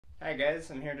Hi guys,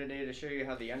 I'm here today to show you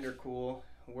how the UnderCool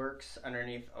works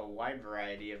underneath a wide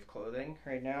variety of clothing.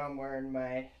 Right now I'm wearing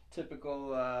my typical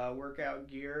workout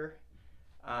gear,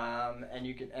 and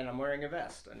I'm wearing a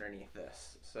vest underneath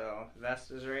this. So the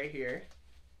vest is right here,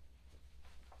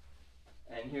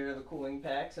 and here are the cooling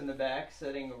packs in the back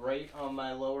sitting right on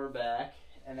my lower back.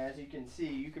 And as you can see,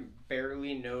 you can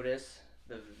barely notice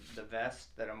the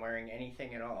vest that I'm wearing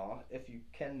anything at all, if you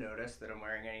can notice that I'm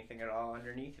wearing anything at all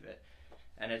underneath of it.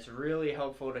 And it's really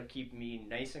helpful to keep me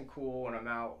nice and cool when I'm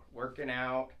out working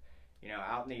out,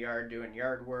 out in the yard doing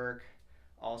yard work,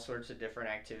 all sorts of different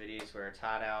activities where it's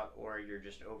hot out or you're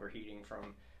just overheating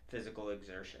from physical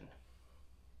exertion.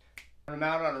 When I'm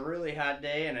out on a really hot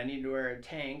day and I need to wear a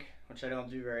tank, which I don't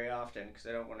do very often because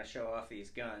I don't want to show off these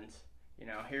guns,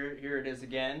 here it is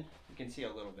again. You can see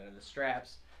a little bit of the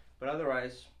straps, but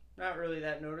otherwise not really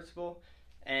that noticeable.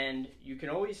 And you can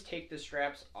always take the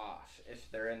straps off if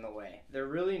they're in the way. They're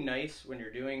really nice when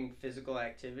you're doing physical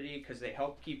activity because they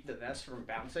help keep the vest from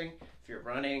bouncing. If you're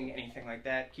running, anything like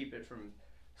that, keep it from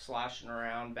sloshing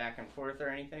around back and forth or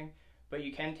anything. But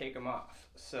you can take them off.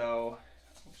 So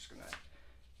I'm just gonna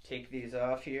take these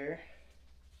off here.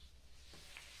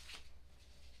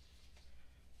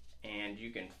 And you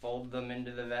can fold them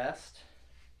into the vest.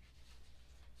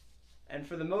 And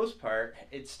for the most part,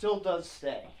 it still does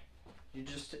stay.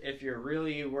 If you're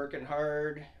really working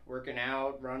hard, working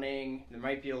out, running, there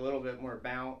might be a little bit more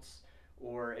bounce.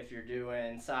 Or if you're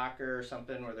doing soccer or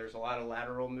something where there's a lot of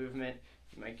lateral movement,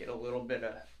 you might get a little bit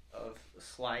of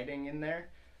sliding in there.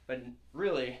 But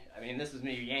really, this is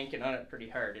me yanking on it pretty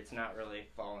hard. It's not really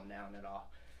falling down at all.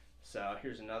 So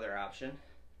here's another option.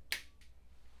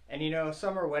 And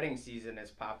summer wedding season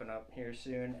is popping up here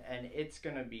soon, and it's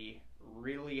gonna be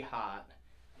really hot.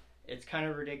 It's kind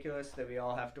of ridiculous that we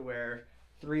all have to wear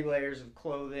 3 layers of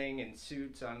clothing and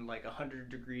suits on like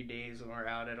 100-degree days when we're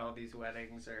out at all these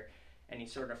weddings or any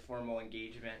sort of formal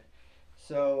engagement.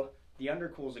 So the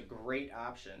UnderCool is a great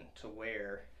option to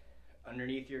wear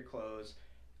underneath your clothes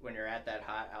when you're at that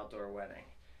hot outdoor wedding.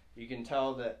 You can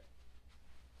tell that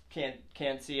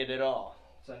can't see it at all.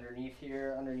 It's underneath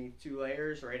here, underneath 2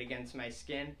 layers, right against my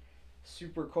skin.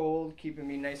 Super cold, keeping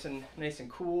me nice and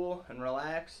cool and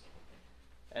relaxed.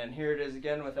 And here it is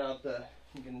again without the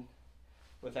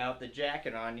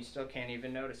jacket on. You still can't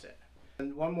even notice it.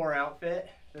 And one more outfit.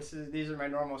 These are my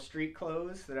normal street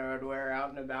clothes that I would wear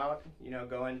out and about.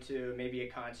 Going to maybe a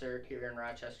concert here in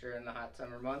Rochester in the hot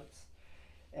summer months.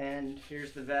 And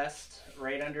here's the vest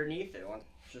right underneath it.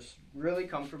 Just really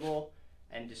comfortable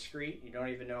and discreet. You don't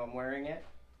even know I'm wearing it.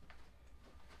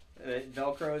 The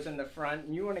Velcro's in the front,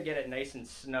 and you want to get it nice and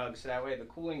snug so that way the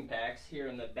cooling packs here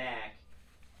in the back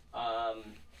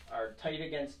are tight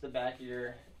against the back of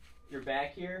your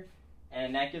back here,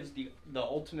 and that gives the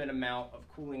ultimate amount of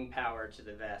cooling power to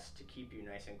the vest to keep you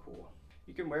nice and cool.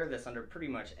 You can wear this under pretty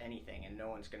much anything and no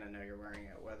one's going to know you're wearing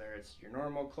it, whether it's your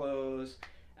normal clothes,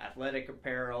 athletic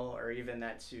apparel, or even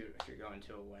that suit if you're going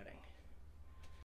to a wedding.